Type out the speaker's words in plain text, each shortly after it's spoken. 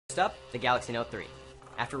First up, the Galaxy Note 3.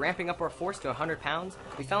 After ramping up our force to 100 pounds,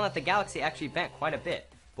 we found that the Galaxy actually bent quite a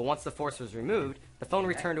bit, but once the force was removed, the phone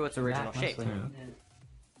returned to its original shape. Turn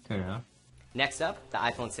it on. Next up, the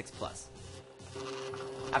iPhone 6 Plus.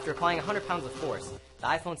 After applying 100 pounds of force, the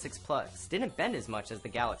iPhone 6 Plus didn't bend as much as the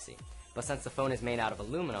Galaxy, but since the phone is made out of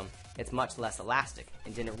aluminum, it's much less elastic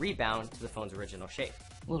and didn't rebound to the phone's original shape.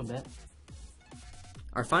 A little bit.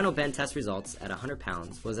 Our final bend test results at 100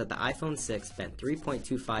 pounds was that the iPhone 6 bent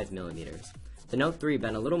 3.25 millimeters, the Note 3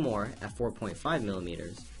 bent a little more at 4.5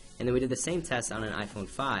 millimeters, and then we did the same test on an iPhone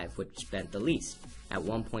 5, which bent the least at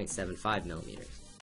 1.75 millimeters.